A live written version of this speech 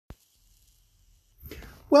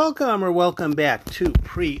Welcome back to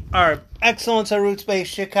Pre-Arb Excellence, a roots-based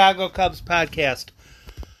Chicago Cubs podcast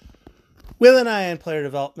with an eye on player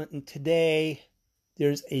development. And today,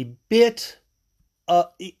 there's a bit of,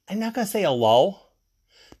 I'm not going to say a lull.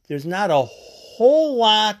 There's not a whole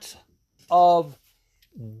lot of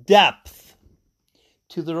depth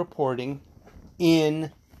to the reporting in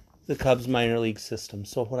the Cubs minor league system.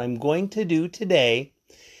 So what I'm going to do today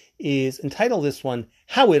is entitle this one,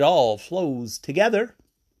 How It All Flows Together,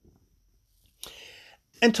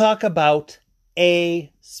 and talk about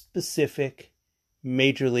a specific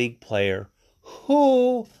major league player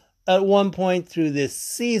who, at one point through this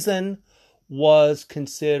season, was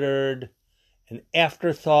considered an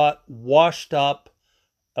afterthought, washed up,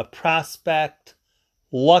 a prospect,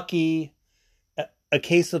 lucky, a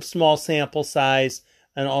case of small sample size,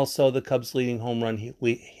 and also the Cubs' leading home run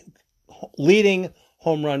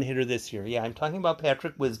hitter this year. Yeah, I'm talking about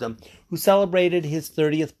Patrick Wisdom, who celebrated his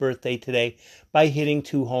 30th birthday today by hitting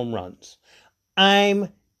 2 home runs. I'm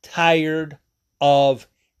tired of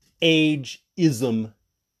ageism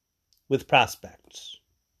with prospects.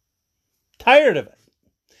 Tired of it.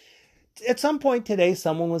 At some point today,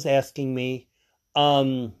 someone was asking me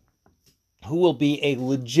who will be a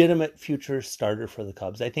legitimate future starter for the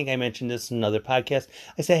Cubs. I think I mentioned this in another podcast.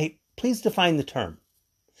 I say, hey, please define the term.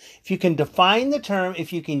 If you can define the term,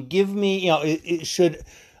 if you can give me, it should,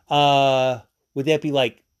 would that be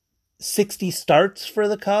like 60 starts for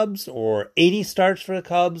the Cubs or 80 starts for the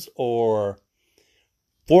Cubs or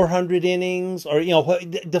 400 innings or,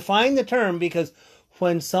 define the term, because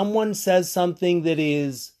when someone says something that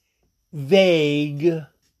is vague,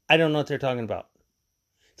 I don't know what they're talking about.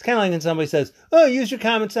 It's kind of like when somebody says, oh, use your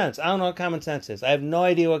common sense. I don't know what common sense is. I have no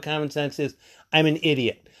idea what common sense is. I'm an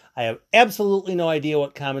idiot. I have absolutely no idea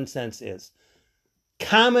what common sense is.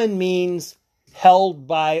 Common means held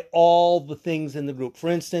by all the things in the group. For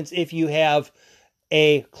instance, if you have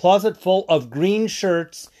a closet full of green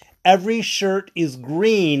shirts, every shirt is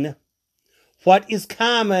green. What is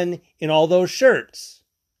common in all those shirts?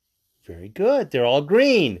 Very good. They're all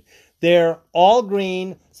green. They're all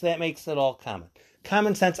green, so that makes it all common.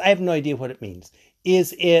 Common sense, I have no idea what it means.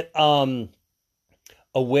 Is it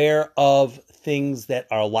aware of things that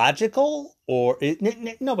are logical, or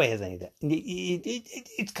nobody has any of that?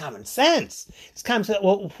 It's common sense. It's common sense.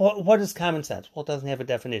 Well, what is common sense? Well, it doesn't have a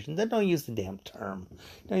definition. Then don't use the damn term.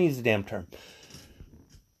 Don't use the damn term.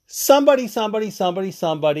 Somebody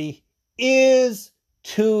is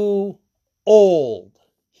too old.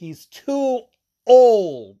 He's too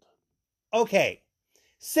old. Okay.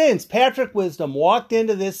 Since Patrick Wisdom walked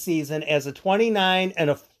into this season as a 29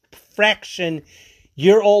 and a fraction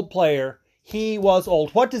year old player, he was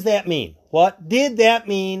old. What does that mean? What did that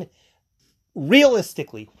mean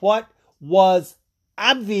realistically? What was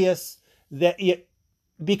obvious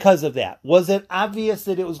because of that? Was it obvious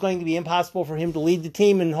that it was going to be impossible for him to lead the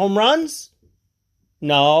team in home runs?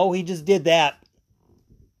 No, he just did that.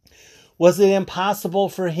 Was it impossible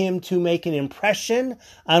for him to make an impression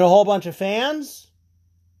on a whole bunch of fans?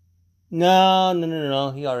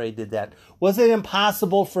 No. He already did that. Was it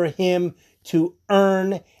impossible for him to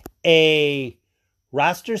earn a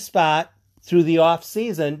roster spot through the off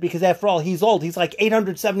season? Because after all, he's old. He's like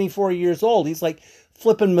 874 years old. He's like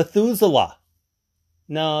flipping Methuselah.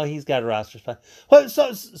 No, he's got a roster spot.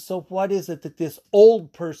 So what is it that this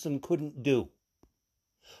old person couldn't do?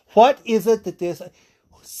 What is it that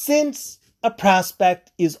since a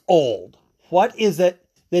prospect is old, what is it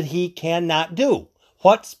that he cannot do?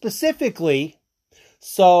 What specifically?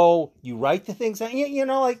 So you write the things down,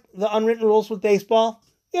 like the unwritten rules with baseball.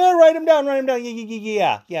 Yeah, write them down.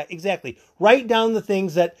 Yeah, exactly. Write down the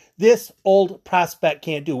things that this old prospect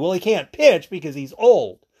can't do. Well, he can't pitch because he's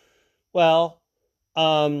old. Well,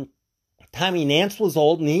 Tommy Nance was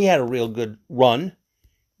old and he had a real good run.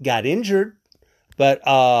 Got injured, but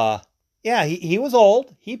he was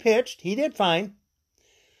old. He pitched. He did fine.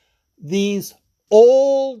 These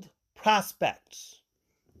old prospects,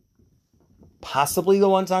 possibly the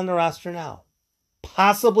ones on the roster now,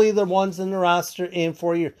 possibly the ones in the roster in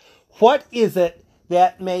 4 years. What is it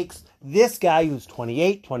that makes this guy who's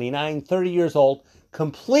 28, 29, 30 years old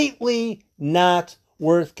completely not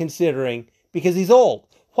worth considering because he's old?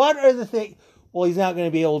 What are the things? Well, he's not going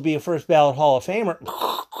to be able to be a first ballot Hall of Famer.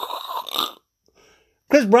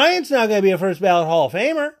 Chris Bryant's not going to be a first ballot Hall of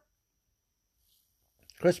Famer.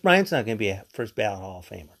 Chris Bryant's not going to be a first ballot Hall of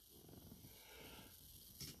Famer.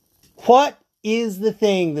 What is the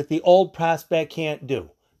thing that the old prospect can't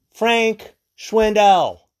do? Frank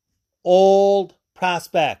Schwindel, old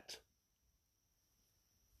prospect.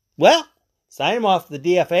 Well, sign him off the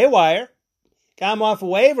DFA wire. Got him off of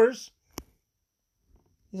waivers.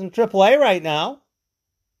 He's in AAA right now.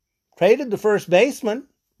 Traded the first baseman.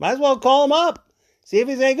 Might as well call him up. See if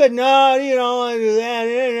he's any good. No, you don't want to do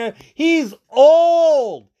that. He's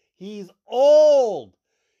old. He's old.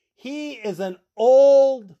 He is an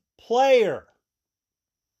old player.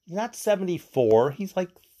 He's not 74. He's like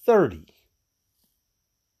 30.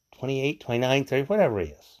 28, 29, 30, whatever he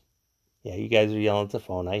is. Yeah, you guys are yelling at the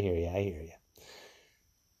phone. I hear you.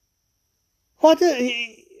 What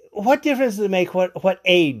difference does it make what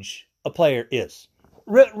age a player is?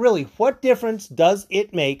 Really, what difference does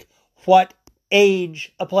it make what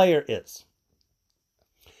age a player is?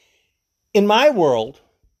 In my world,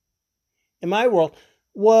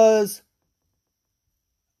 was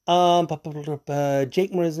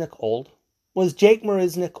Jake Marisnick old? Was Jake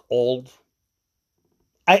Marisnick old?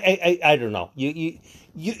 I don't know.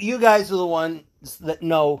 You guys are the ones that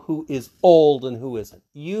know who is old and who isn't.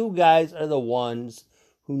 You guys are the ones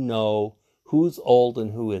who know who's old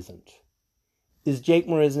and who isn't. Is Jake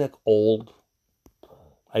Marisnick old?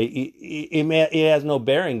 It has no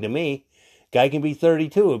bearing to me. Guy can be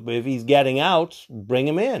 32, but if he's getting out, bring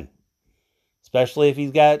him in. Especially if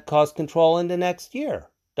he's got cost control into next year.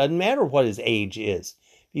 Doesn't matter what his age is.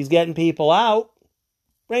 If he's getting people out,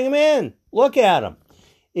 bring him in. Look at him.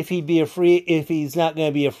 If he's not going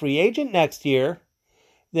to be a free agent next year,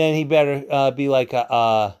 then he better be like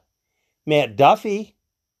a Matt Duffy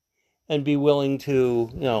and be willing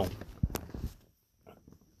to,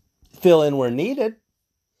 fill in where needed.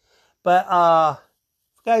 But if the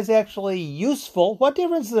guy's actually useful, what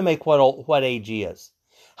difference does it make what age he is?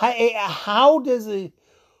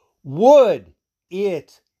 Would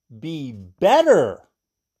it be better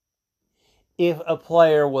if a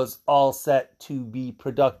player was all set to be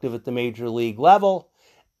productive at the major league level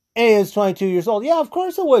and is 22 years old? Yeah, of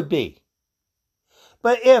course it would be.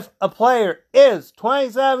 But if a player is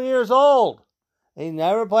 27 years old and he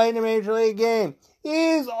never played in a major league game,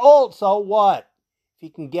 he's old. So what? If he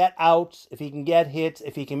can get outs, if he can get hits,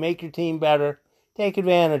 if he can make your team better, take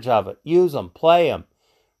advantage of it. Use him. Play him.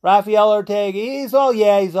 Rafael Ortega, he's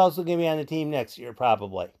also going to be on the team next year,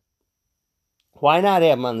 probably. Why not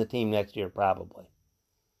have him on the team next year, probably?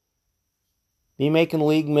 Be making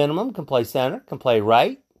league minimum, can play center, can play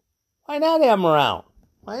right. Why not have him around?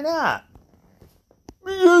 Why not?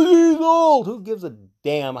 Because he's old. Who gives a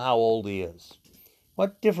damn how old he is?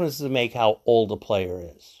 What difference does it make how old a player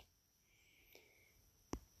is?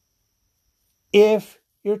 If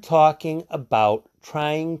you're talking about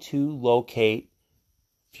trying to locate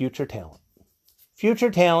future talent,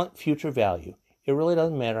 future value, it really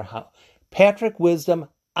doesn't matter how. Patrick Wisdom,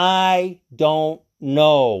 I don't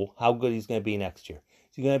know how good he's going to be next year.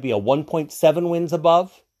 Is he going to be a 1.7 wins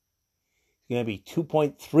above? Is he going to be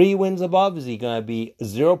 2.3 wins above? Is he going to be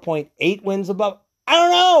 0.8 wins above? I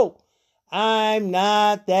don't know. I'm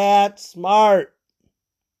not that smart.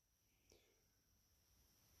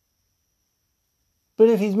 But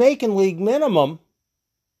if he's making league minimum,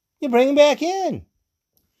 you bring him back in.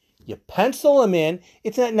 You pencil him in.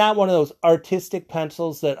 It's not one of those artistic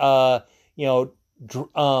pencils that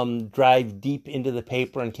drive deep into the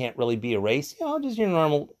paper and can't really be erased. Just your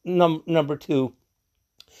normal number 2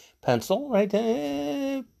 pencil, right?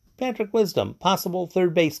 Patrick Wisdom, possible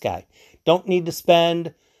third base guy. Don't need to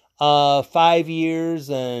spend 5 years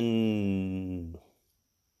and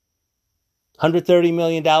 $130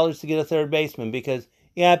 million to get a third baseman because,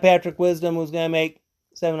 Patrick Wisdom was going to make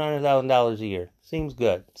 $700,000 a year. Seems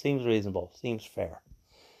good. Seems reasonable. Seems fair.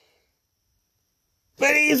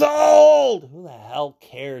 But he's old! Who the hell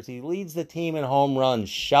cares? He leads the team in home runs.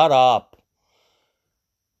 Shut up.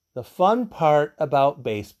 The fun part about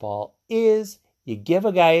baseball is you give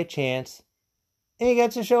a guy a chance and he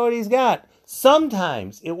gets to show what he's got.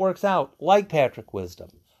 Sometimes it works out, like Patrick Wisdom,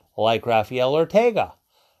 like Rafael Ortega,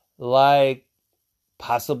 like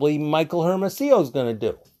possibly Michael Hermosillo is going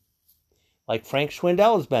to do, like Frank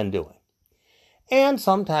Schwindel has been doing. And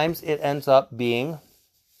sometimes it ends up being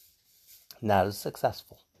not as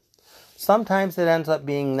successful. Sometimes it ends up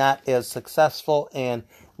being not as successful, and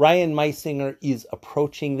Ryan Meisinger is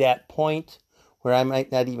approaching that point where I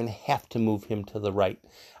might not even have to move him to the right.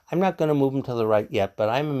 I'm not going to move him to the right yet, but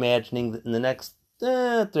I'm imagining that in the next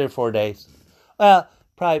 3 or 4 days,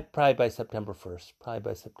 probably by September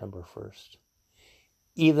 1st.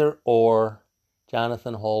 Either or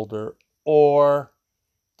Jonathan Holder or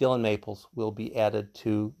Dylan Maples will be added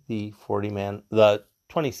to the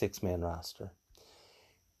 26-man roster.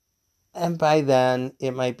 And by then,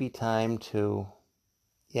 it might be time to,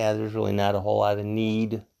 there's really not a whole lot of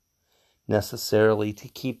need necessarily to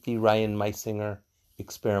keep the Ryan Meisinger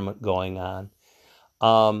experiment going on.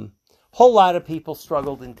 Whole lot of people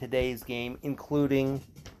struggled in today's game, including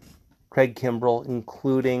Craig Kimbrell,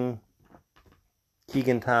 including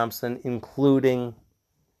Keegan Thompson, including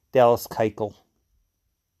Dallas Keuchel.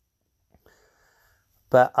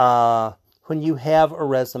 But when you have a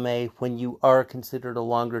resume, when you are considered a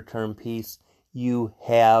longer-term piece, you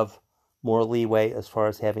have more leeway as far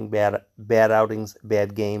as having bad outings,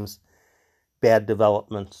 bad games, bad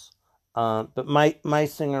developments. But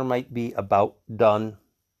Meisinger might be about done.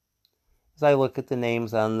 As I look at the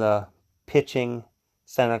names on the pitching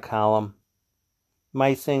center column,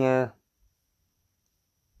 Meisinger,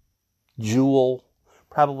 Jewell,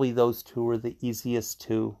 probably those two are the easiest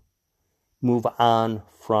to move on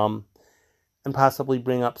from and possibly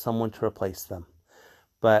bring up someone to replace them.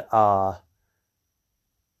 But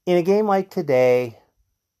in a game like today,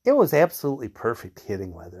 it was absolutely perfect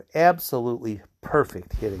hitting weather. Absolutely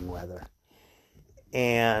perfect hitting weather.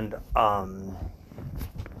 And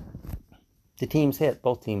the teams hit.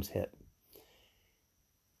 Both teams hit.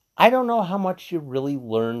 I don't know how much you really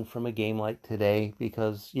learn from a game like today,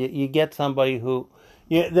 because you get somebody who...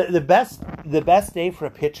 the best day for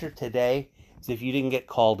a pitcher today is if you didn't get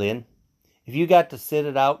called in. If you got to sit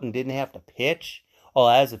it out and didn't have to pitch, oh,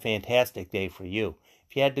 that's a fantastic day for you.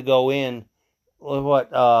 If you had to go in,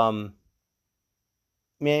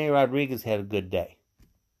 Manny Rodriguez had a good day.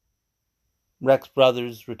 Rex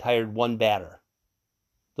Brothers retired one batter.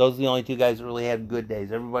 Those are the only two guys that really had good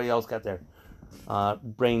days. Everybody else got their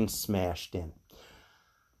brains smashed in.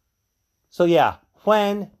 So yeah,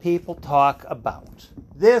 when people talk about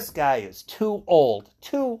this guy is too old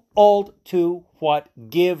to what?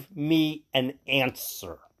 Give me an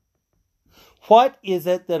answer. What is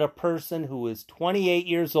it that a person who is 28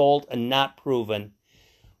 years old and not proven,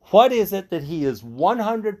 what is it that he is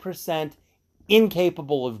 100%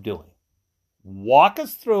 incapable of doing? Walk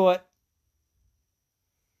us through it.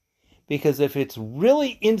 Because if it's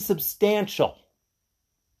really insubstantial,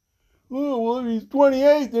 oh, well, if he's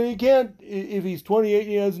 28, then he can't. If he's 28 and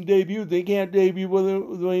he hasn't debuted, they can't debut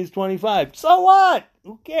when he's 25. So what?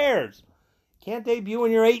 Who cares? Can't debut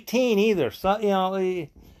when you're 18 either. So,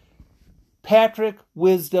 Patrick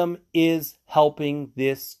Wisdom is helping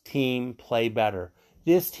this team play better.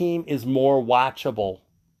 This team is more watchable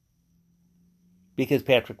because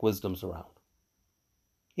Patrick Wisdom's around.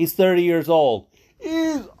 He's 30 years old.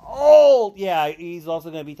 He's old. Yeah, he's also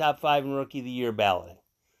going to be top 5 in Rookie of the Year balloting.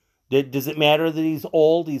 Does it matter that he's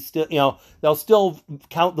old? He's still, they'll still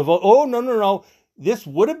count the vote. Oh, no. This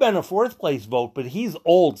would have been a 4th place vote, but he's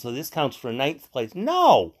old, so this counts for 9th place.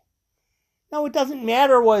 No, it doesn't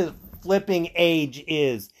matter what his flipping age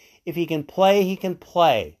is. If he can play, he can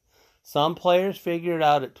play. Some players figure it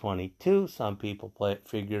out at 22. Some people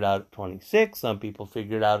figure it out at 26. Some people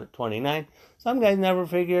figure it out at 29. Some guys never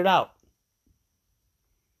figure it out.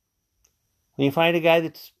 When you find a guy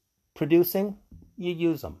that's producing, you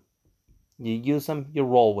use him. You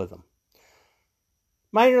roll with him.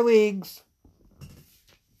 Minor leagues,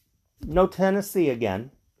 no Tennessee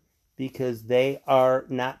again, because they are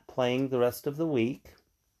not playing the rest of the week.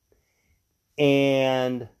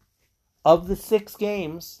 And of the 6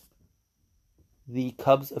 games, the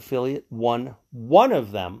Cubs affiliate won 1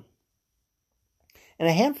 of them. And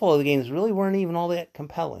a handful of the games really weren't even all that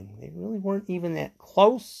compelling. They really weren't even that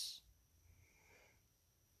close.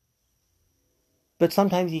 But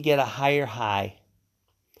sometimes you get a higher high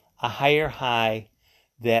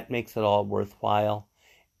that makes it all worthwhile.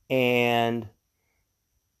 And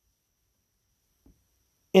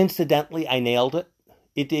incidentally, I nailed it.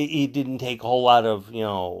 It didn't take a whole lot of,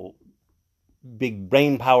 big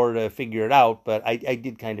brain power to figure it out, but I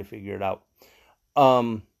did kind of figure it out.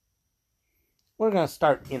 We're going to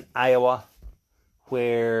start in Iowa,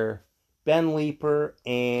 where Ben Leeper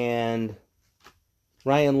and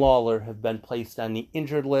Ryan Lawler have been placed on the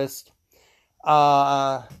injured list.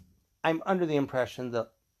 I'm under the impression that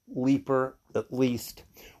Leeper, at least,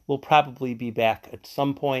 will probably be back at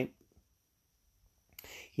some point.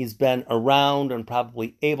 He's been around and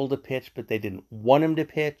probably able to pitch, but they didn't want him to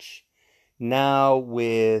pitch. Now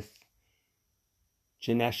with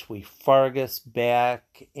Janesh Fargas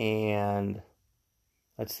back, and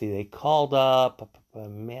let's see, they called up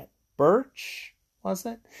Matt Birch, was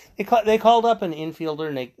it? They called up an infielder,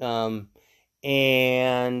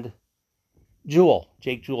 and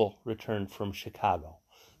Jake Jewell returned from Chicago.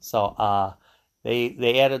 So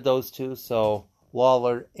they added those two. So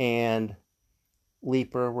Lawler and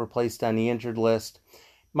Leeper were placed on the injured list.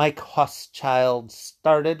 Mike Hochschild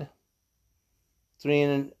started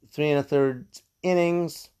 3 1/3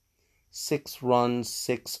 innings, 6 runs,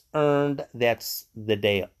 6 earned. That's the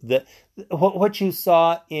day. What you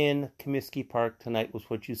saw in Comiskey Park tonight was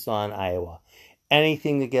what you saw in Iowa.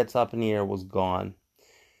 Anything that gets up in the air was gone.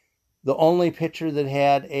 The only pitcher that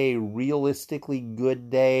had a realistically good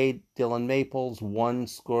day, Dylan Maples, 1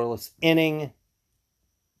 scoreless inning.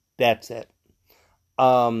 That's it.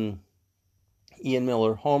 Ian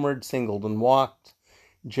Miller homered, singled, and walked.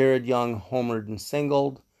 Jared Young homered and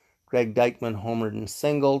singled. Greg Dykman homered and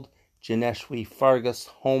singled. Janeshwi Fargas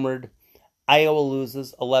homered. Iowa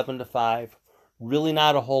loses 11-5. Really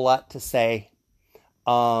not a whole lot to say.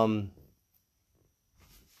 Bobby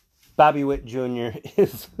Witt Jr.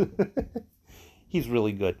 is he's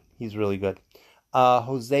really good. He's really good.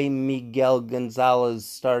 Jose Miguel Gonzalez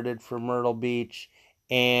started for Myrtle Beach,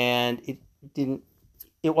 and it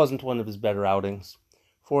wasn't one of his better outings.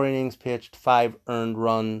 4 innings pitched, 5 earned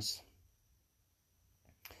runs.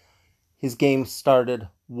 His game started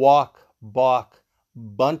walk, balk,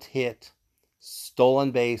 bunt hit,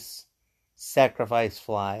 stolen base, sacrifice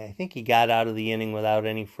fly. I think he got out of the inning without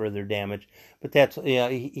any further damage. But that's,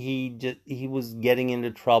 he was getting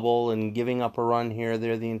into trouble and giving up a run here or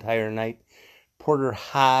there the entire night. Porter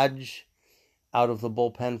Hodge out of the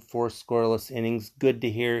bullpen, 4 scoreless innings. Good to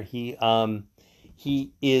hear. He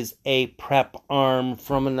is a prep arm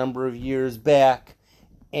from a number of years back,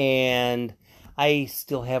 and I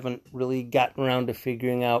still haven't really gotten around to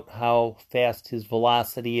figuring out how fast his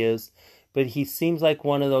velocity is, but he seems like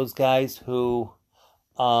one of those guys who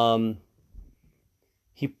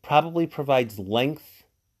he probably provides length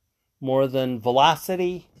more than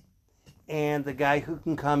velocity, and the guy who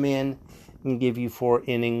can come in and give you 4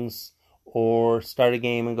 innings or start a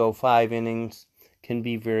game and go 5 innings can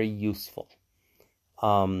be very useful.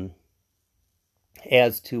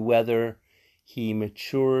 As to whether he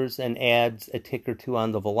matures and adds a tick or 2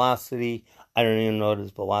 on the velocity, I don't even know what his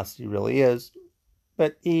velocity really is.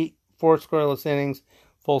 But 4 scoreless innings,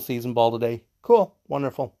 full season ball today. Cool,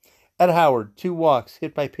 wonderful. Ed Howard, 2 walks,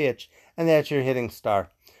 hit by pitch, and that's your hitting star.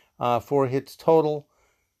 4 hits total.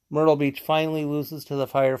 Myrtle Beach finally loses to the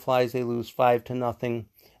Fireflies. They lose 5-0.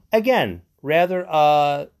 Again, rather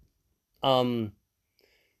a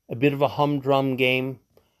bit of a humdrum game.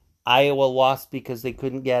 Iowa lost because they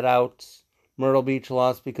couldn't get out. Myrtle Beach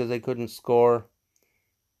lost because they couldn't score.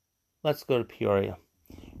 Let's go to Peoria.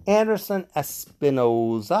 Anderson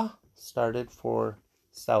Espinoza started for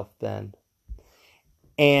South Bend.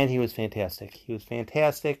 And he was fantastic.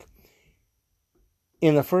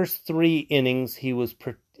 In the first 3 innings, he was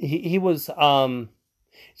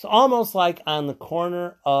it's almost like on the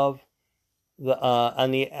corner of the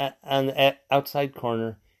on the outside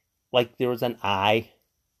corner, like there was an eye,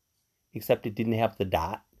 except it didn't have the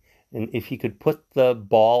dot. And if he could put the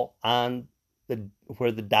ball on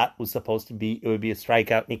where the dot was supposed to be, it would be a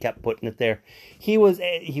strikeout, and he kept putting it there. He was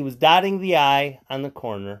dotting the I on the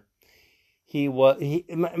corner.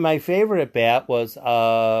 My favorite at bat was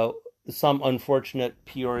some unfortunate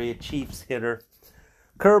Peoria Chiefs hitter.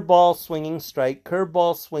 Curveball, swinging strike,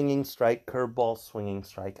 curveball, swinging strike, curveball, swinging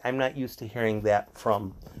strike. I'm not used to hearing that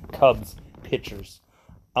from Cubs pitchers.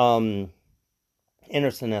 Anderson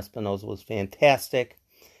Espinoza was fantastic.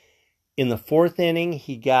 In the 4th inning,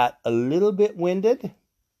 he got a little bit winded,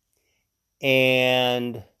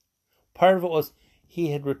 and part of it was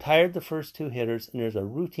he had retired the first 2 hitters, and there's a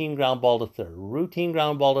routine ground ball to third. Routine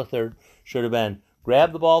ground ball to third should have been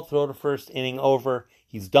grab the ball, throw to first, inning over.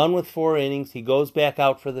 He's done with 4 innings. He goes back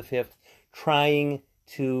out for the 5th, trying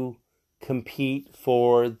to compete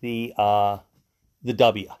for the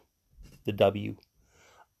W.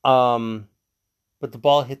 But the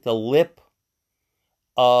ball hit the lip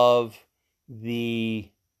of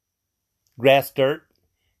the grass dirt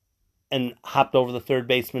and hopped over the third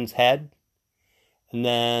baseman's head. And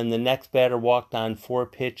then the next batter walked on 4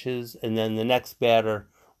 pitches, and then the next batter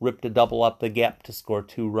ripped a double up the gap to score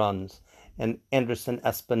 2 runs. And Anderson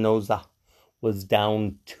Espinoza was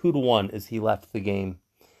down 2-1 as he left the game.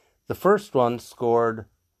 The first run scored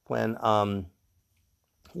when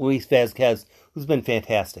Luis Vazquez, who's been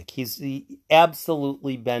fantastic. He's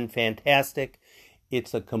absolutely been fantastic.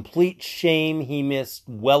 It's a complete shame he missed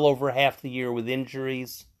well over half the year with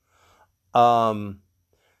injuries. Starts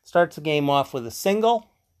the game off with a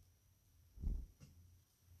single.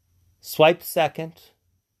 Swipes second.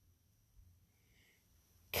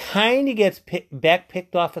 Kind of gets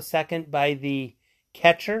picked off a second by the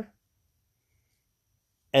catcher.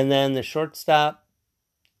 And then the shortstop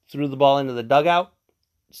threw the ball into the dugout.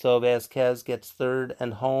 So Vazquez gets third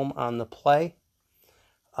and home on the play.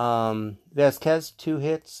 Vazquez, 2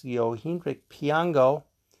 hits. Yohendrick Piango,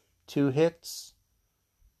 2 hits.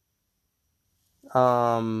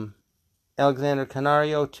 Alexander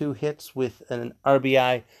Canario, 2 hits with an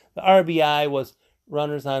RBI. The RBI was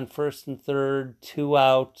runners on first and third, 2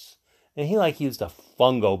 outs. And he used a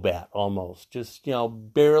fungo bat almost. Just,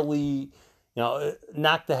 barely,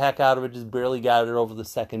 knocked the heck out of it. Just barely got it over the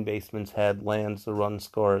second baseman's head. Lands the run,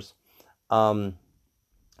 scores.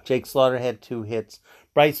 Jake Slaughter had 2 hits.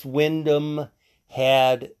 Bryce Windham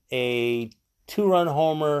had a 2-run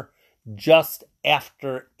homer just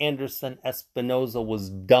after Anderson Espinoza was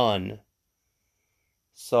done.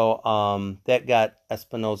 So that got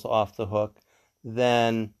Espinoza off the hook.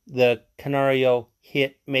 Then the Canario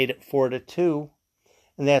hit made it 4-2,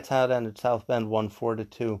 and that's how it ended. South Bend won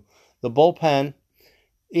 4-2. The bullpen,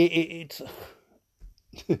 it's.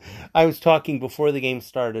 I was talking before the game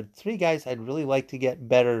started. 3 guys I'd really like to get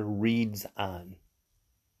better reads on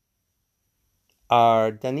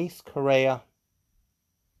are Denis Correa,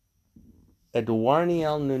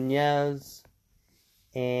 Eduarniel Nunez,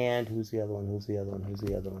 and who's the other one?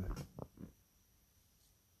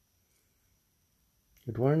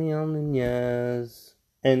 Eduarniel Nunez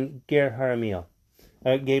and Gabriel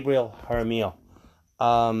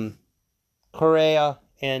Jaramillo. Correa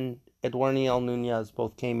and Eduarniel Nunez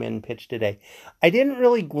both came in and pitched today. I didn't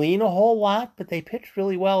really glean a whole lot, but they pitched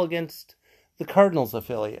really well against the Cardinals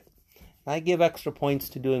affiliate. I give extra points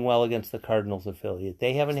to doing well against the Cardinals affiliate.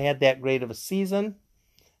 They haven't had that great of a season.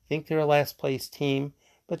 I think they're a last place team,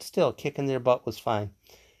 but still, kicking their butt was fine.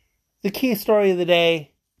 The key story of the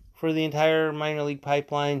day for the entire minor league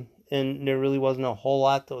pipeline, and there really wasn't a whole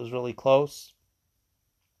lot that was really close.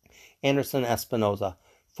 Anderson Espinoza,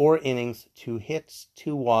 4 innings, 2 hits,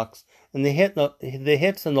 2 walks, and the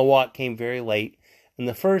hits and the walk came very late. And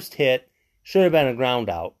the first hit should have been a ground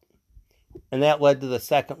out, and that led to the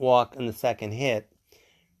second walk and the second hit.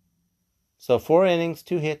 So 4 innings,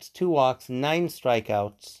 2 hits, 2 walks, 9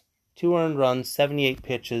 strikeouts, 2 earned runs, 78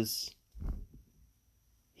 pitches.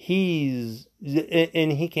 He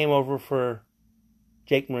came over for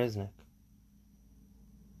Jake Marisnick.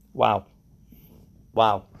 Wow.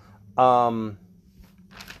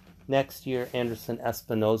 Next year, Anderson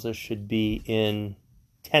Espinoza should be in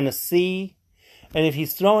Tennessee. And if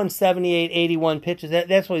he's throwing 78, 81 pitches,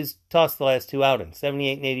 that's what he's tossed the last 2 outings,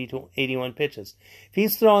 78 and 81 pitches. If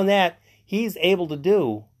he's throwing that, he's able to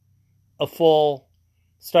do a full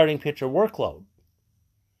starting pitcher workload,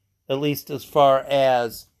 at least as far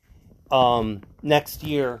as next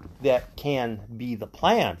year. That can be the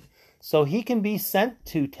plan. So he can be sent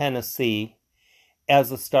to Tennessee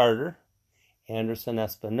as a starter. Anderson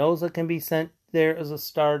Espinoza can be sent there as a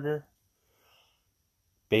starter.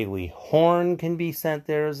 Bailey Horn can be sent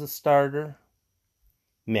there as a starter.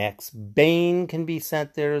 Max Bain can be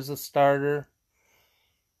sent there as a starter.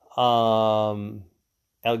 Alexander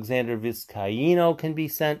Vizcaíno can be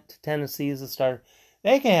sent to Tennessee as a starter.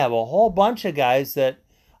 They can have a whole bunch of guys that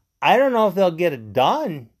I don't know if they'll get it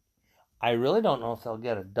done. I really don't know if they'll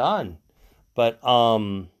get it done. But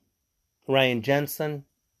Ryan Jensen,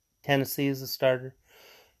 Tennessee is a starter.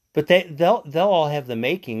 But they'll all have the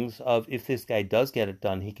makings of, if this guy does get it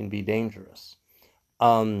done, he can be dangerous.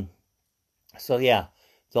 So yeah,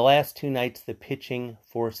 the last 2 nights, the pitching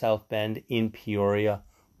for South Bend in Peoria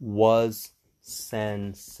was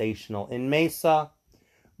sensational. In Mesa,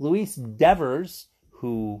 Luis Devers,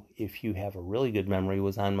 who, if you have a really good memory,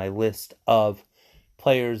 was on my list of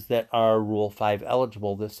players that are Rule 5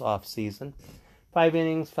 eligible this offseason. 5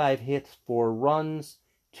 innings, 5 hits, 4 runs,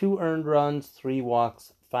 2 earned runs, 3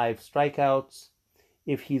 walks, 5 strikeouts.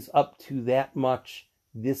 If he's up to that much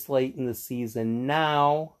this late in the season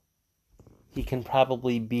now, he can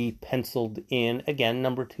probably be penciled in. Again,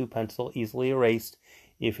 number 2 pencil, easily erased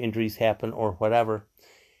if injuries happen or whatever.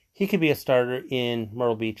 He could be a starter in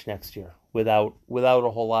Myrtle Beach next year without a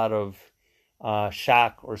whole lot of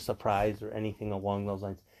shock or surprise or anything along those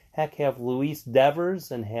lines. Heck, have Luis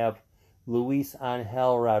Devers and have Luis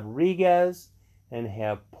Angel Rodriguez and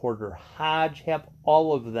have Porter Hodge, have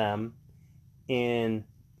all of them in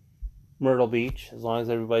Myrtle Beach, as long as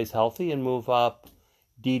everybody's healthy, and move up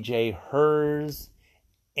DJ Hers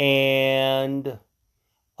and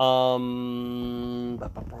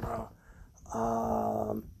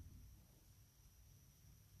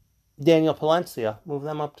Daniel Palencia, move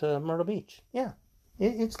them up to Myrtle Beach. Yeah,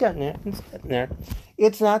 it's getting there.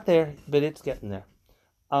 It's not there, but it's getting there.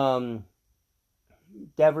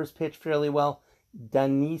 Devers pitched fairly well.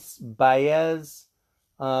 Denis Baez,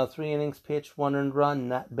 3 innings pitched, 1 earned run,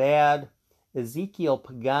 not bad. Ezekiel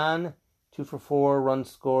Pagan, 2 for 4, runs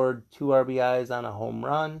scored, 2 RBIs on a home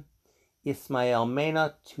run. Ismael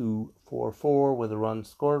Mena, 2 for 4 with a run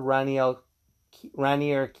scored. Ranier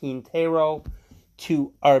Quintero,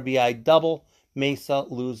 2 RBI double. Mesa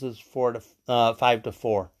loses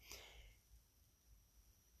 5-4.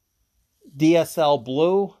 DSL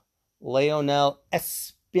Blue, Leonel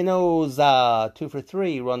Espinoza, 2 for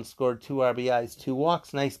 3, runs scored, 2 RBIs, 2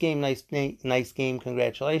 walks. Nice game, nice game,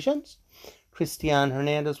 congratulations. Christian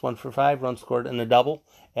Hernandez, 1 for 5, runs scored, and a double.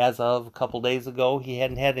 As of a couple days ago, he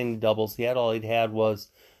hadn't had any doubles yet. All he'd had was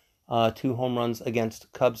 2 home runs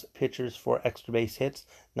against Cubs pitchers for extra base hits.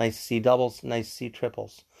 Nice to see doubles, nice to see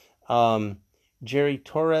triples. Jerry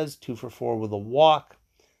Torres, 2 for 4 with a walk.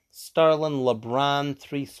 Starlin LeBron,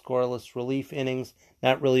 3 scoreless relief innings.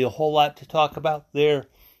 Not really a whole lot to talk about there.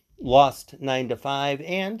 Lost 9-5,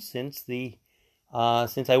 and since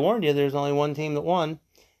I warned you, there's only one team that won.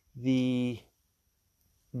 The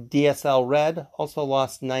DSL Red also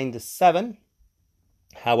lost 9-7.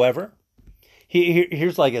 However,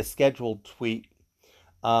 here's like a scheduled tweet.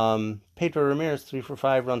 Pedro Ramirez, 3 for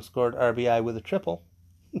 5, runs scored, RBI with a triple.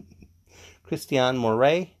 Christian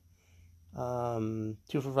Moret, 2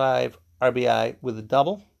 for 5, RBI with a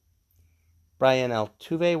double. Brian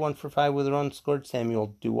Altuve, 1 for 5 with a run scored.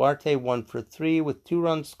 Samuel Duarte, 1 for 3 with 2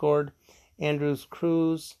 runs scored. Andrews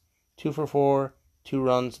Cruz, 2 for 4, 2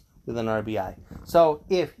 runs with an RBI. So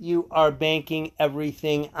if you are banking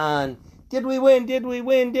everything on, did we win?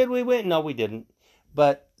 No, we didn't.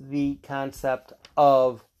 But the concept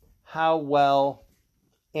of how well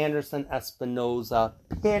Anderson Espinoza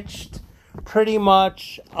pitched pretty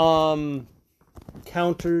much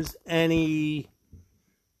counters any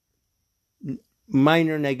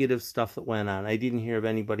minor negative stuff that went on. I didn't hear of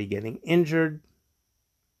anybody getting injured.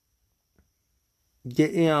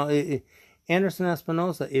 Anderson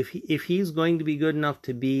Espinoza, if he's going to be good enough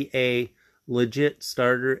to be a legit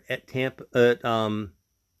starter at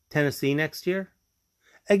Tennessee next year,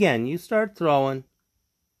 again, you start throwing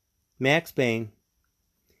Max Bain,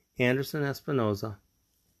 Anderson Espinoza,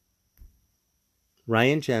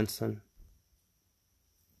 Ryan Jensen,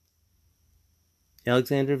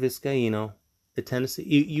 Alexander Vizcaino at Tennessee.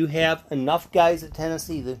 You have enough guys at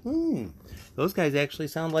Tennessee that, those guys actually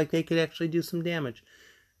sound like they could actually do some damage.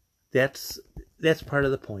 That's part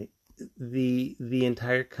of the point. The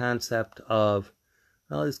entire concept of,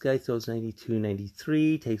 well, this guy throws 92,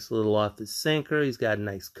 93, takes a little off his sinker, he's got a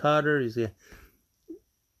nice cutter,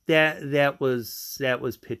 that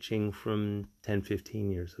was pitching from 10, 15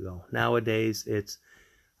 years ago. Nowadays, it's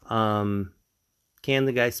can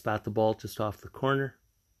the guy spot the ball just off the corner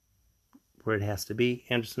where it has to be?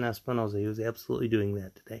 Anderson Espinoza, he was absolutely doing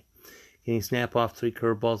that today. Can he snap off 3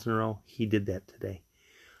 curveballs in a row? He did that today.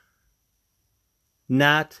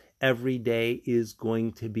 Not every day is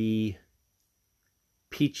going to be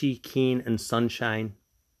peachy keen and sunshine.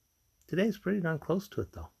 Today's pretty darn close to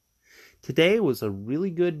it, though. Today was a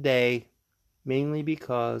really good day, mainly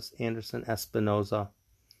because Anderson Espinoza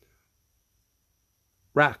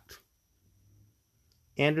rocked.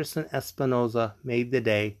 Anderson Espinoza made the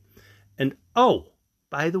day. And, oh,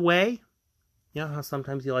 by the way, you know how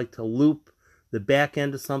sometimes you like to loop the back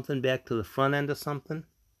end of something back to the front end of something?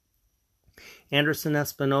 Anderson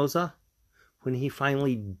Espinoza, when he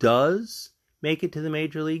finally does make it to the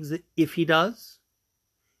major leagues, if he does,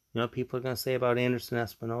 you know what people are going to say about Anderson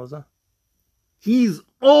Espinoza? He's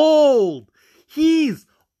old! He's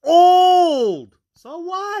old! So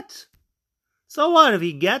what? So what? If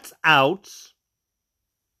he gets outs,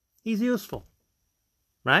 he's useful.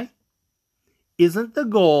 Right? Isn't the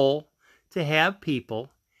goal to have people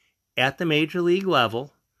at the major league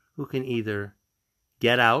level who can either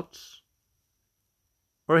get outs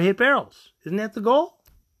or hit barrels? Isn't that the goal?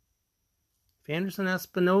 If Anderson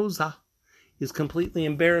Espinoza is completely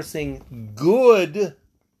embarrassing good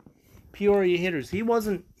Peoria hitters, he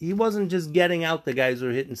wasn't just getting out the guys who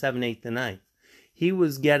were hitting 7th, 8th, and 9th. He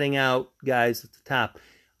was getting out guys at the top.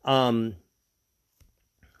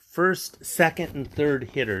 First, second, and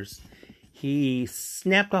third hitters, he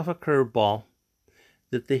snapped off a curveball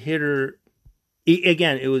that the hitter,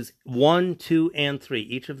 again, it was 1, 2, and 3.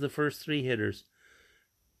 Each of the first 3 hitters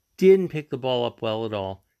didn't pick the ball up well at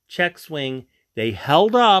all. Check swing, they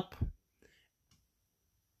held up,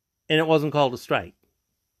 and it wasn't called a strike.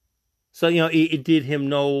 So, it did him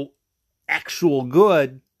no actual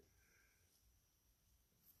good.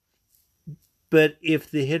 But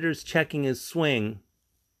if the hitter's checking his swing,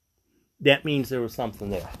 that means there was something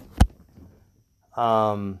there.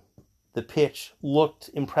 The pitch looked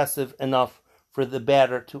impressive enough for the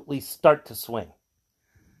batter to at least start to swing.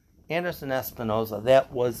 Anderson Espinoza,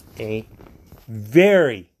 that was a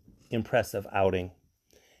very impressive outing.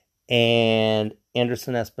 And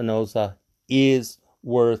Anderson Espinoza is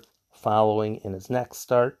worth following in his next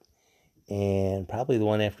start, and probably the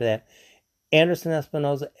one after that. Anderson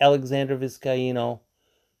Espinoza, Alexander Vizcaino,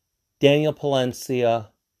 Daniel Palencia,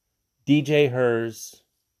 DJ Hers.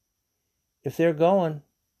 If they're going,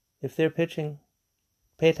 if they're pitching,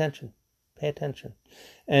 pay attention. Pay attention.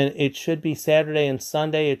 And it should be Saturday and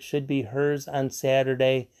Sunday. It should be Hers on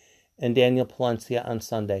Saturday and Daniel Palencia on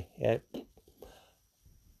Sunday.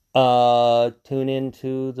 Tune in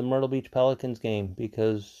to the Myrtle Beach Pelicans game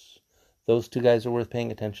because those two guys are worth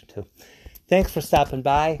paying attention to. Thanks for stopping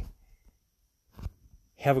by.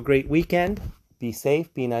 Have a great weekend. Be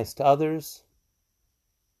safe. Be nice to others.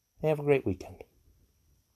 Have a great weekend.